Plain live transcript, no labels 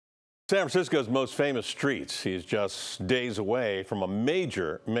San Francisco's most famous streets. He's just days away from a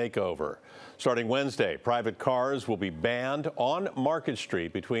major makeover. Starting Wednesday, private cars will be banned on Market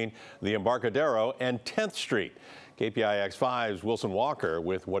Street between the Embarcadero and 10th Street. KPIX 5's Wilson Walker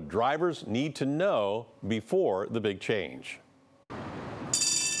with what drivers need to know before the big change.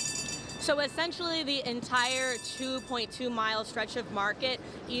 So essentially the entire 2.2-mile stretch of Market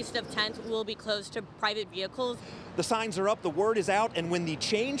east of 10th will be closed to private vehicles. The signs are up, the word is out, and when the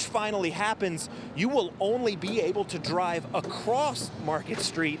change finally happens, you will only be able to drive across Market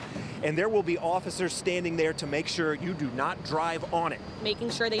Street, and there will be officers standing there to make sure you do not drive on it.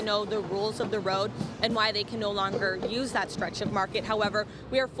 Making sure they know the rules of the road and why they can no longer use that stretch of Market. However,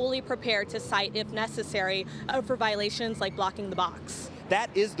 we are fully prepared to cite if necessary for violations like blocking the box. That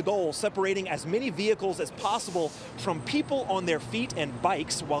is the goal, separating as many vehicles as possible from people on their feet and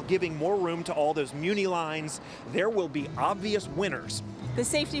bikes while giving more room to all those muni lines. There will be obvious winners. The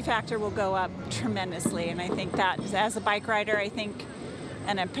safety factor will go up tremendously, and I think that as a bike rider,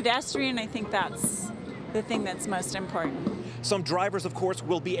 and a pedestrian, I think that's the thing that's most important. Some drivers, of course,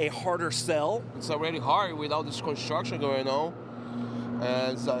 will be a harder sell. It's already hard with all this construction going on,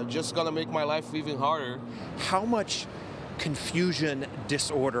 and it's just gonna make my life even harder. How much confusion,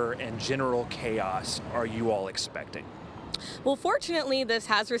 disorder, and general chaos are you all expecting? Well, fortunately, this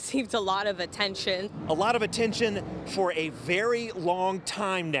has received a lot of attention. A lot of attention for a very long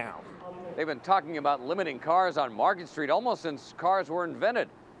time now. They've been talking about limiting cars on Market Street almost since cars were invented,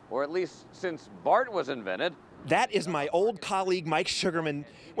 or at least since BART was invented. That is my old colleague Mike Sugarman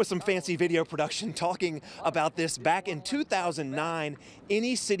with some fancy video production talking about this back in 2009.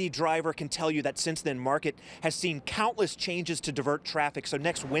 Any city driver can tell you that since then Market has seen countless changes to divert traffic. So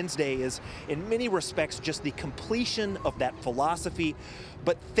next Wednesday is in many respects just the completion of that philosophy.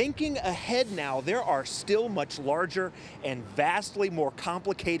 But thinking ahead now, there are still much larger and vastly more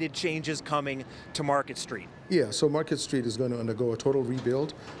complicated changes coming to Market Street. Yeah, so Market Street is going to undergo a total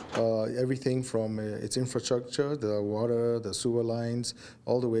rebuild. Everything from its infrastructure, the water, the sewer lines,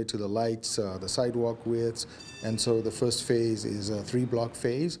 all the way to the lights, the sidewalk widths. And so the first phase is a 3-block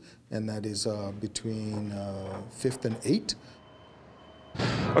phase, and that is between 5th and 8th.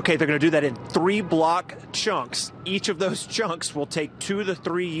 Okay, they're going to do that in 3-block chunks. Each of those chunks will take 2 to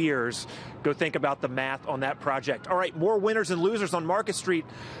 3 years. Go think about the math on that project. All right, more winners and losers on Market Street.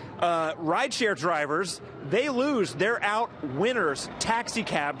 Rideshare drivers, they lose. They're out winners. Taxi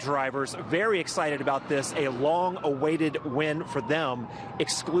cab drivers, very excited about this. A long-awaited win for them.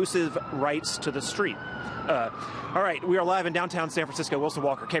 Exclusive rights to the street. All right, we are live in downtown San Francisco. Wilson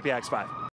Walker, KPIX 5.